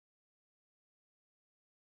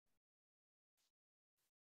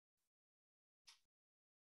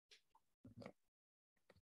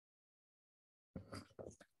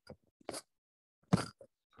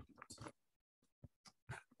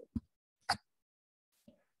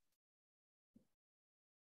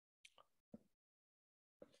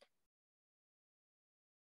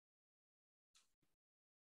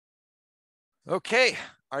Okay,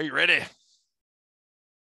 are you ready?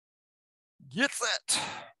 Get set.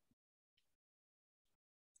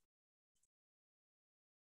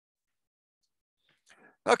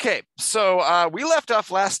 Okay, so we left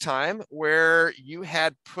off last time where you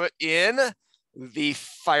had put in the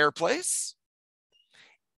fireplace,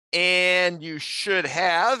 and you should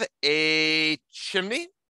have a chimney.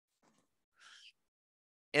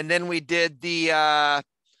 And then we did the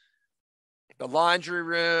laundry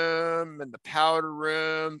room and the powder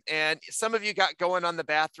room, and some of you got going on the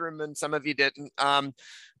bathroom and some of you didn't.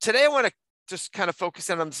 Today I want to just kind of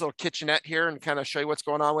focus in on this little kitchenette here and kind of show you what's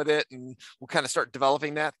going on with it, and we'll kind of start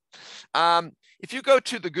developing that. If you go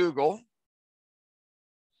to the Google,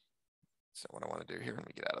 so what I want to do here, let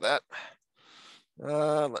me get out of that.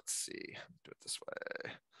 Let's see, do it this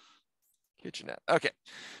way. Kitchenette. Okay,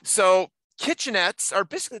 so kitchenettes are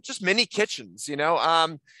basically just mini kitchens,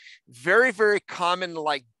 very, very common,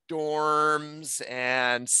 like dorms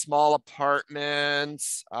and small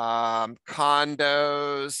apartments,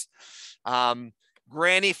 condos,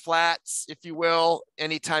 granny flats, if you will.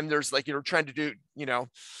 Anytime there's like, trying to do,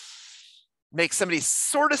 make somebody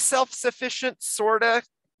sort of self-sufficient, sort of,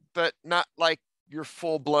 but not like your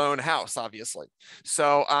full-blown house, obviously.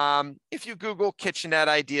 So if you Google kitchenette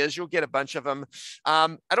ideas, you'll get a bunch of them.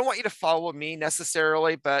 I don't want you to follow me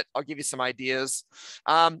necessarily, but I'll give you some ideas.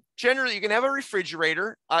 Generally, you can have a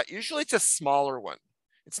refrigerator. Usually it's a smaller one.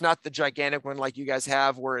 It's not the gigantic one like you guys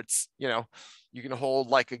have where it's, you can hold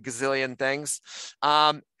like a gazillion things.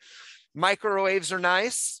 Microwaves are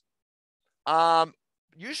nice.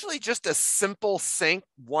 Usually just a simple sink,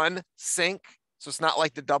 one sink. So it's not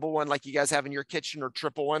like the double one like you guys have in your kitchen or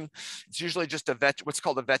triple one. It's usually just what's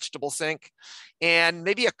called a vegetable sink, and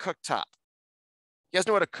maybe a cooktop. You guys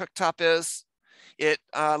know what a cooktop is?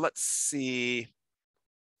 Let's see.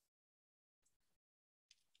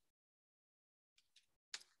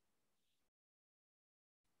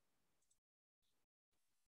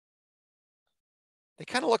 They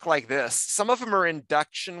kind of look like this. Some of them are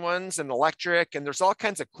induction ones and electric, and there's all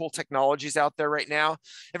kinds of cool technologies out there right now.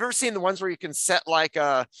 Have you ever seen the ones where you can set like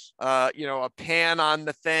a pan on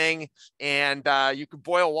the thing, and you can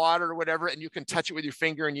boil water or whatever, and you can touch it with your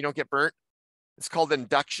finger and you don't get burnt? It's called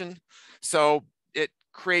induction. So it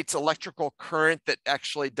creates electrical current that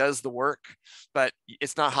actually does the work, but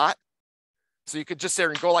it's not hot. So you could just sit there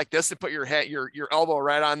and go like this and put your elbow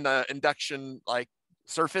right on the induction like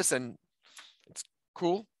surface, and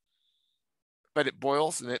cool, but it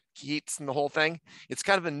boils and it heats and the whole thing. It's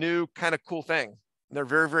kind of a new kind of cool thing. And they're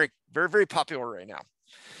very, very, very, very popular right now.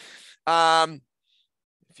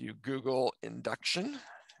 If you Google induction,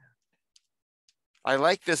 I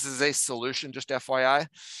like this as a solution, just FYI.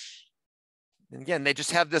 And again, they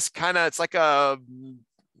just have this kind of, it's like a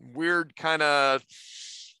weird kind of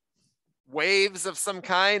waves of some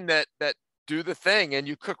kind that do the thing, and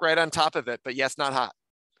you cook right on top of it. But yeah, it's not hot,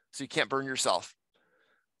 so you can't burn yourself.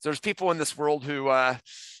 So there's people in this world who,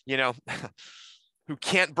 who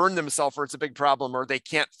can't burn themselves, or it's a big problem, or they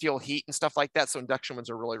can't feel heat and stuff like that. So induction ones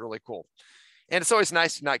are really, really cool. And it's always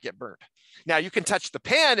nice to not get burned. Now you can touch the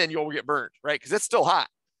pan and you'll get burned, right? Because it's still hot,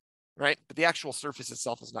 right? But the actual surface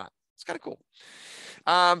itself is not. It's kind of cool.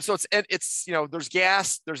 So it's there's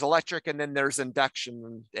gas, there's electric, and then there's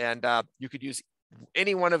induction, and you could use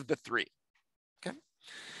any one of the three. Okay.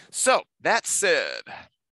 So that said,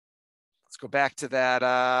 let's go back to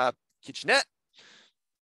that kitchenette.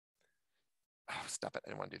 Oh, stop it. I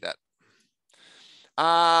didn't want to do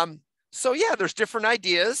that. So yeah, there's different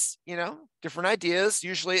ideas, different ideas.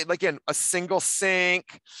 Usually, again, a single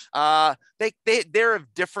sink. They're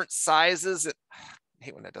of different sizes. I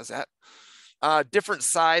hate when it does that. Different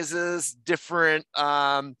sizes, different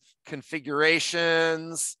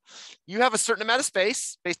configurations. You have a certain amount of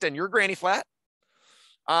space based on your granny flat.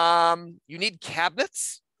 You need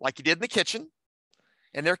cabinets like you did in the kitchen,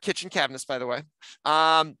 and they're kitchen cabinets, by the way.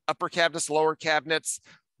 Upper cabinets, lower cabinets.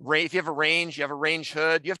 If you have a range, you have a range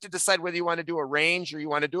hood. You have to decide whether you want to do a range or you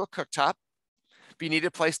want to do a cooktop. But you need a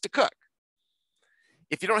place to cook.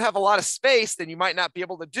 If you don't have a lot of space, then you might not be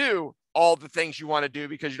able to do all the things you want to do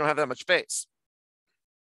because you don't have that much space.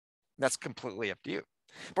 That's completely up to you.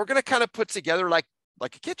 But we're going to kind of put together like a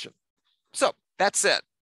kitchen. So that's it.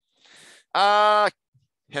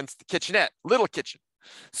 Hence the kitchenette, little kitchen.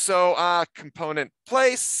 So component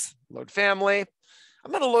place, load family. I'm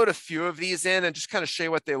going to load a few of these in and just kind of show you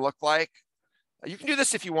what they look like. You can do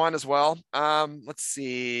this if you want as well. Let's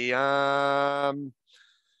see. Oh,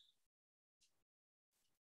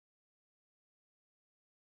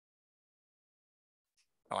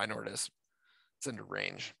 I know where it is. It's under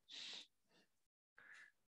range.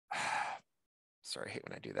 Sorry, I hate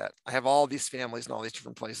when I do that. I have all these families in all these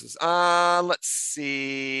different places. Let's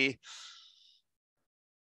see.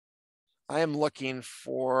 I am looking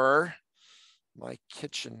for my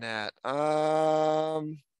kitchenette. That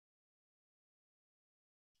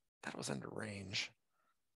was under range.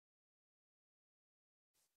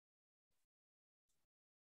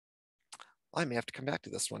 I may have to come back to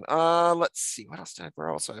this one. Let's see. What else did I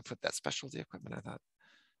borrow? So I put that specialty equipment, I thought.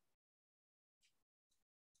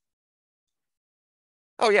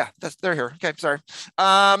 Oh yeah, they're here. Okay, sorry.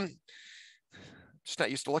 Just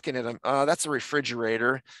not used to looking at them. That's a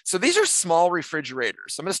refrigerator. So these are small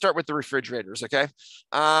refrigerators. So I'm going to start with the refrigerators. Okay.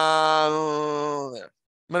 I'm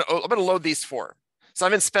gonna load these four. So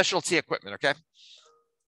I'm in specialty equipment. Okay.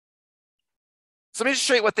 So let me just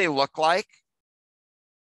show you what they look like.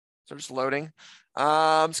 So I'm just loading.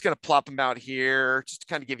 I'm just going to plop them out here just to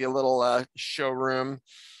kind of give you a little showroom.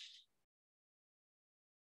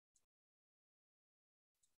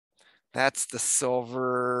 That's the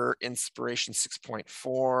silver inspiration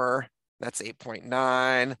 6.4. That's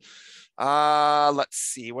 8.9. Let's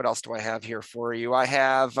see. What else do I have here for you? I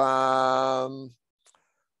have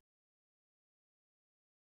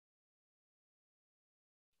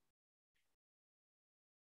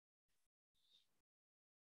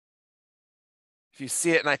if you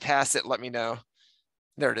see it and I pass it, let me know.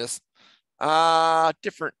 There it is.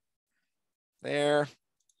 Different there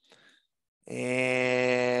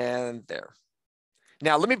and there.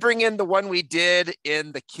 Now let me bring in the one we did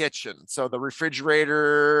in the kitchen. So the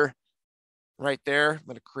refrigerator right there. I'm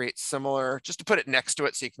going to create similar just to put it next to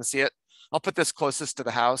it so you can see it. I'll put this closest to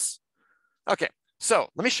the house. Okay, so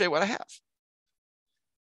let me show you what I have.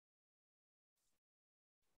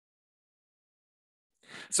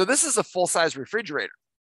 So this is a full-size refrigerator.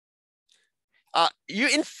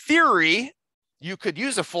 In theory, you could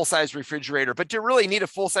use a full-size refrigerator, but do you really need a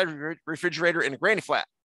full-size refrigerator in a granny flat?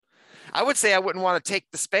 I would say I wouldn't want to take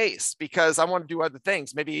the space because I want to do other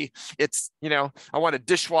things. Maybe it's, I want a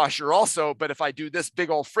dishwasher also, but if I do this big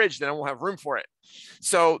old fridge, then I won't have room for it.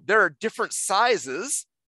 So there are different sizes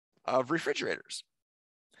of refrigerators.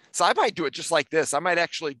 So I might do it just like this. I might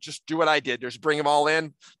actually just do what I did. Just bring them all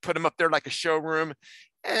in, put them up there like a showroom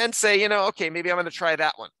and say, okay, maybe I'm going to try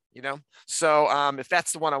that one, So if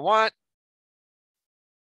that's the one I want,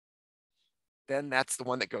 then that's the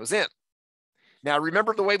one that goes in. Now,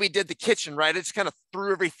 remember the way we did the kitchen, right? I just kind of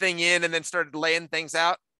threw everything in and then started laying things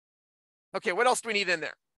out. Okay, what else do we need in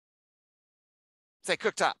there? Say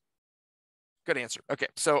cooktop. Good answer. Okay,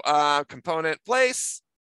 so component place,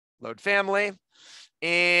 load family,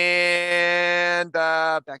 and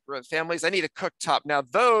back to families. I need a cooktop. Now,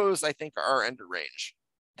 those I think are under range.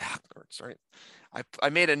 Sorry. I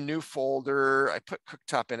made a new folder. I put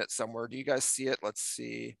cooktop in it somewhere. Do you guys see it? Let's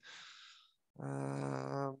see.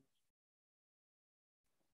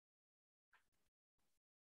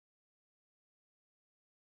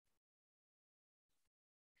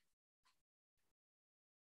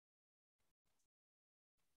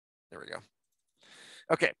 There we go.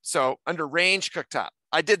 Okay, so under range cooktop,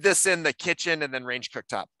 I did this in the kitchen and then range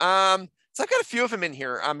cooktop. So I've got a few of them in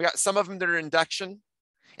here. I've got some of them that are induction,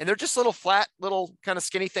 and they're just little flat, little kind of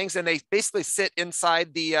skinny things, and they basically sit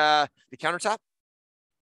inside the countertop.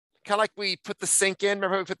 Kind of like we put the sink in.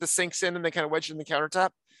 Remember we put the sinks in and they kind of wedged in the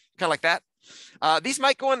countertop? Kind of like that. These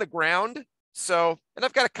might go on the ground. So, and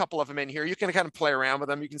I've got a couple of them in here. You can kind of play around with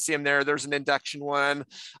them. You can see them there. There's an induction one.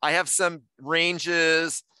 I have some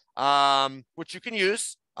ranges, which you can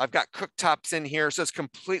use. I've got cooktops in here, so it's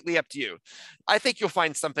completely up to you. I think you'll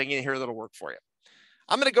find something in here that'll work for you.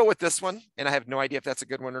 I'm going to go with this one, and I have no idea if that's a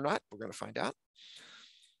good one or not. We're going to find out.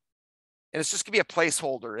 And it's just going to be a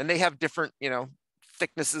placeholder, and they have different,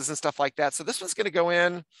 thicknesses and stuff like that. So this one's going to go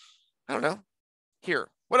in, I don't know, here.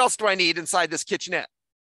 What else do I need inside this kitchenette?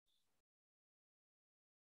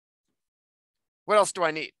 What else do I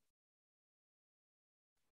need?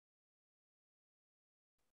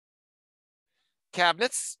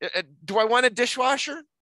 Cabinets. Do I want a dishwasher?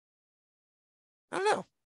 I don't know.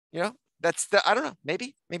 I don't know.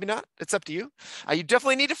 Maybe not. It's up to you. You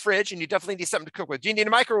definitely need a fridge and you definitely need something to cook with. Do you need a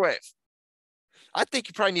microwave? I think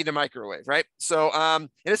you probably need a microwave, right? So, and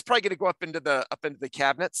it's probably going to go up into the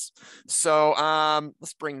cabinets. So,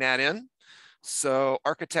 let's bring that in. So,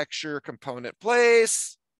 architecture, component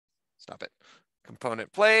place. Stop it.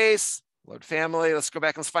 Component place. Load family. Let's go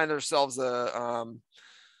back and let's find ourselves a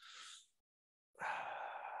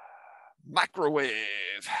microwave.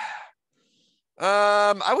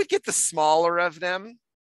 I would get the smaller of them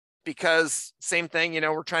because same thing,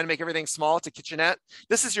 we're trying to make everything small. It's a kitchenette.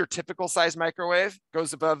 This is your typical size microwave,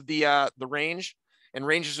 goes above the range, and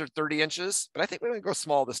ranges are 30 inches, but I think we're going to go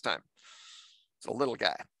small this time. It's a little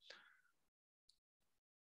guy.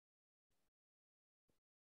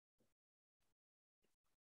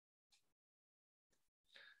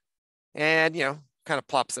 And, kind of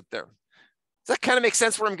plops up there. Does that kind of make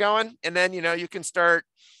sense where I'm going? And then, you can start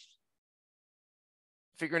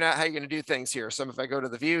figuring out how you're going to do things here. So if I go to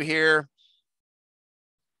the view here,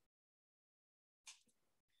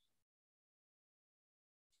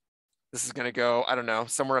 this is going to go, I don't know,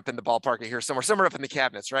 somewhere up in the ballpark here, somewhere up in the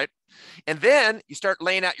cabinets, right? And then you start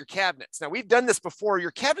laying out your cabinets. Now, we've done this before.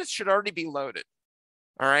 Your cabinets should already be loaded.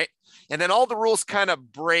 All right. And then all the rules kind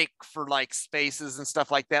of break for like spaces and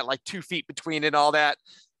stuff like that, like 2 feet between it, all that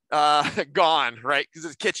gone, right? Because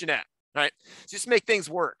it's a kitchenette, right? So just make things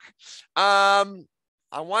work.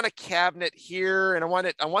 I want a cabinet here, and I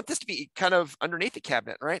want this to be kind of underneath the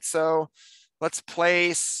cabinet, right? So let's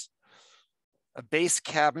place a base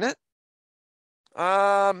cabinet.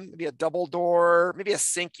 Maybe a double door, maybe a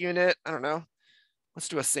sink unit. I don't know. Let's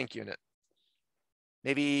do a sink unit.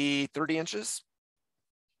 Maybe 30 inches.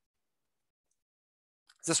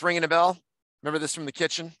 Is this ringing a bell? Remember this from the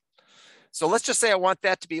kitchen? So let's just say I want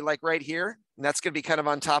that to be like right here, and that's going to be kind of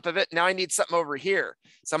on top of it. Now I need something over here.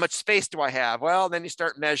 So how much space do I have? Well, then you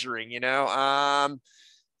start measuring,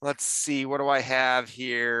 let's see, what do I have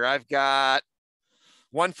here? I've got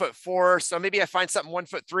 1'4". So maybe I find something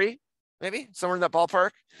 1'3", maybe somewhere in that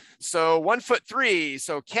ballpark. So 1'3".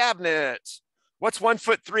 So cabinet, what's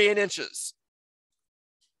 1'3" in inches?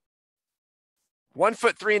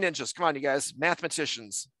 1'3" in inches. Come on, you guys,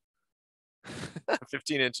 mathematicians.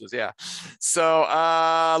 15 inches, yeah. So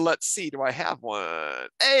let's see, do I have one?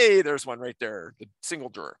 Hey, there's one right there, the single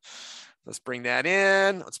drawer. Let's bring that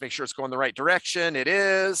in. Let's make sure it's going the right direction. It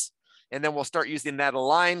is. And then we'll start using that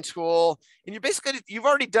align tool. And you've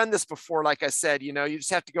already done this before, like I said, you just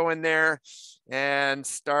have to go in there and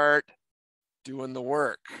start doing the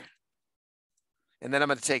work. And then I'm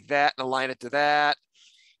going to take that and align it to that,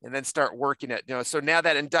 and then start working it. So now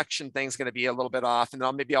that induction thing's going to be a little bit off, and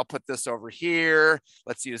then maybe I'll put this over here.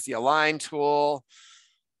 Let's use the align tool.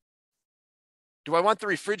 Do I want the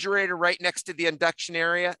refrigerator right next to the induction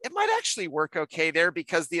area? It might actually work okay there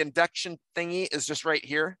because the induction thingy is just right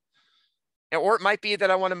here. Or it might be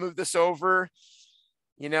that I want to move this over,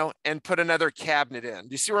 and put another cabinet in.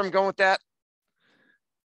 Do you see where I'm going with that?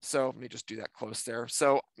 So let me just do that close there.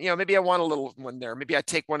 So, maybe I want a little one there. Maybe I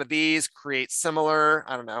take one of these, create similar.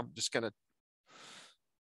 I don't know. I'm just going to,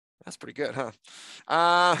 that's pretty good, huh?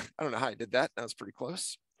 I don't know how I did that. That was pretty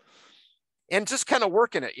close. And just kind of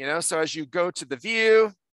working it, so as you go to the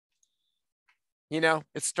view,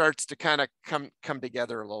 it starts to kind of come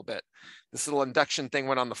together a little bit. This little induction thing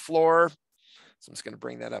went on the floor. So I'm just going to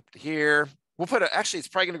bring that up to here. We'll put actually, it's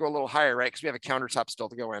probably going to go a little higher, right? Because we have a countertop still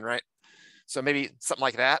to go in, right? So maybe something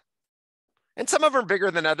like that. And some of them are bigger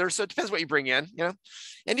than others. So it depends what you bring in,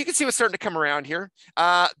 and you can see what's starting to come around here.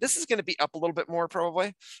 This is going to be up a little bit more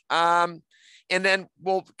probably. And then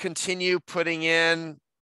we'll continue putting in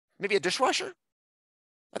maybe a dishwasher.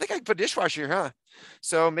 I think I can put a dishwasher here, huh?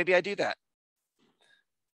 So maybe I do that.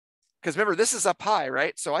 Because remember, this is up high,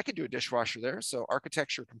 right? So I could do a dishwasher there. So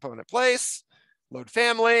architecture, component place, load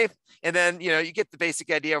family. And then, you get the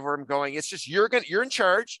basic idea of where I'm going. It's just, you're in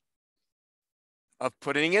charge of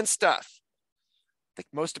putting in stuff. I think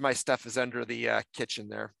most of my stuff is under the kitchen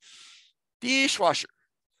there. Dishwasher.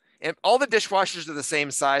 And all the dishwashers are the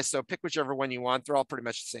same size, so pick whichever one you want. They're all pretty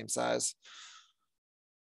much the same size.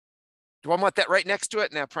 Do I want that right next to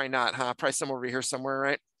it? No, probably not, huh? Probably somewhere over here somewhere,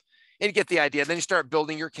 right? And you get the idea. Then you start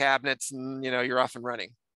building your cabinets and, you're off and running.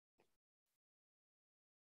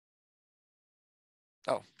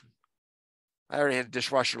 Oh, I already had a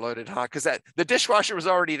dishwasher loaded, huh? Because the dishwasher was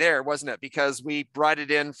already there, wasn't it? Because we brought it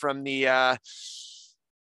in from the,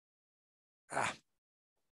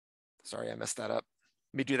 sorry, I messed that up.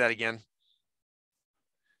 Let me do that again.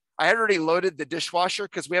 I had already loaded the dishwasher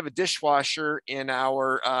because we have a dishwasher in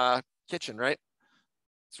our kitchen, right?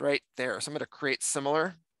 It's right there. So I'm going to create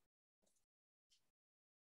similar.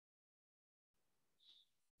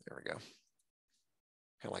 There we go.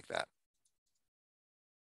 Kind of like that.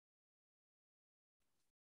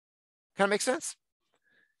 Kind of makes sense.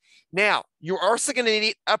 Now, you're also going to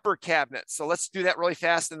need upper cabinets. So let's do that really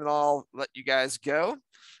fast, and then I'll let you guys go.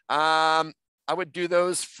 I would do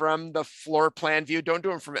those from the floor plan view. Don't do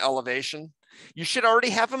them from elevation. You should already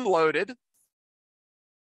have them loaded.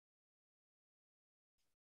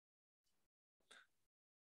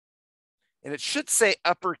 And it should say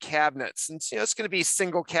upper cabinets. And it's going to be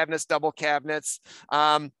single cabinets, double cabinets.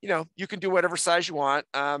 You can do whatever size you want.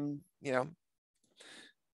 I'm going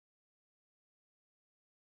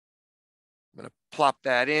to plop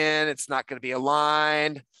that in. It's not going to be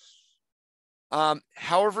aligned.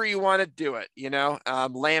 However you want to do it, you know,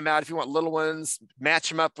 lay them out. If you want little ones, match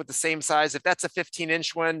them up with the same size. If that's a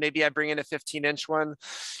 15-inch one, maybe I bring in a 15-inch one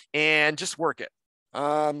and just work it.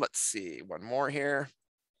 Let's see, one more here.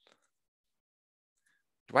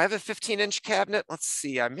 Do I have a 15-inch cabinet? Let's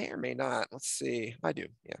see, I may or may not. Let's see, I do,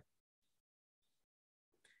 yeah.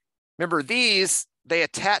 Remember these, they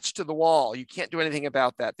attach to the wall. You can't do anything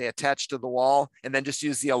about that. They attach to the wall, and then just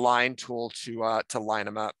use the align tool to line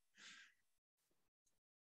them up.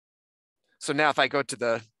 So now if I go to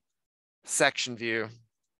the section view,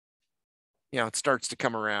 you know, it starts to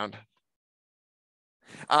come around.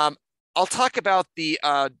 I'll talk about the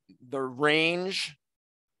range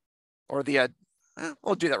or the,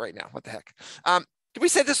 we'll do that right now. What the heck? Did we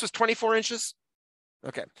say this was 24 inches?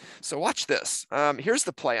 Okay, so watch this. Here's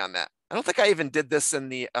the play on that. I don't think I even did this in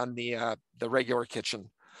the regular kitchen.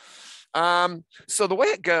 So the way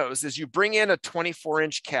it goes is you bring in a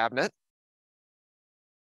 24-inch cabinet.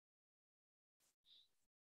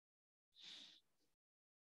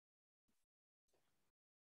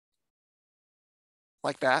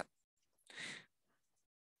 Like that.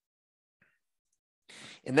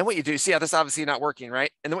 And then what you do, see how this is obviously not working, right?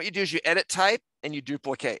 And then what you do is you edit type and you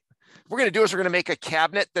duplicate. What we're going to do is we're going to make a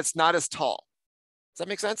cabinet that's not as tall. Does that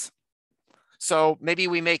make sense? So maybe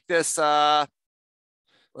we make this, let's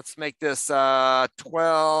make this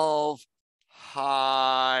 12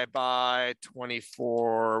 high by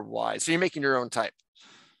 24 wide. So you're making your own type.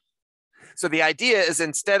 So the idea is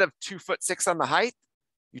instead of 2'6" on the height,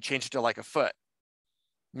 you change it to like a foot.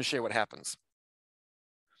 Let me show you what happens.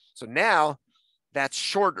 So now that's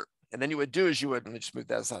shorter. And then you would do is you would, let me just move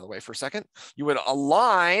that out of the way for a second. You would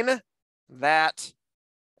align that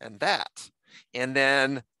and that. And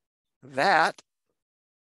then that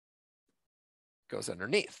goes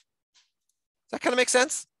underneath. Does that kind of make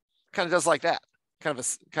sense? Kind of does like that. Kind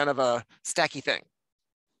of a stacky thing.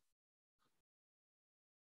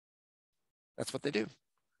 That's what they do.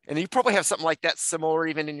 And you probably have something like that similar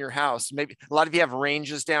even in your house. Maybe a lot of you have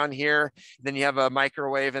ranges down here, then you have a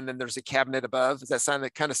microwave, and then there's a cabinet above. Does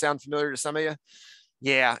that kind of sound familiar to some of you?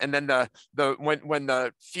 Yeah. And then when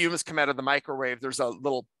the fumes come out of the microwave, there's a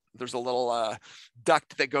little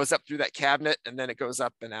duct that goes up through that cabinet, and then it goes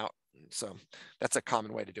up and out. So that's a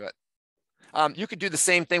common way to do it. You could do the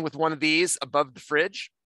same thing with one of these above the fridge.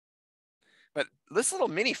 But this little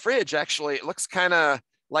mini fridge, actually, it looks kind of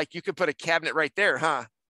like you could put a cabinet right there, huh?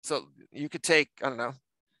 So you could take, I don't know,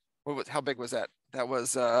 how big was that? That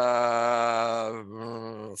was,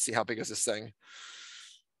 let's see, how big is this thing?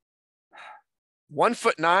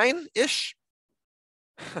 1'9" ish.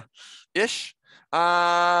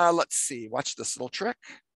 Let's see, watch this little trick.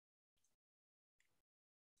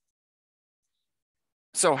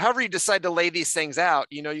 So however you decide to lay these things out,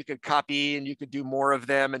 you know, you could copy and you could do more of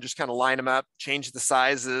them and just kind of line them up, change the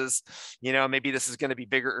sizes. You know, maybe this is going to be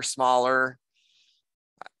bigger or smaller.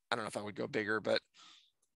 I don't know if I would go bigger, but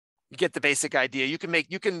you get the basic idea. You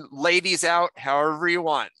can lay these out however you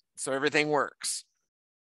want, so everything works.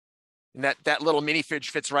 And that little mini fridge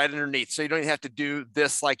fits right underneath. So you don't even have to do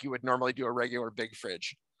this like you would normally do a regular big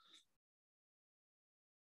fridge.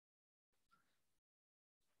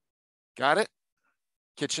 Got it?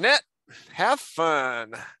 Kitchenette, have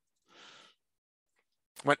fun.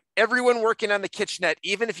 Want everyone working on the kitchenette,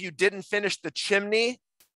 even if you didn't finish the chimney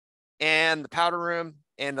and the powder room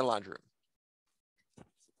and the laundry room.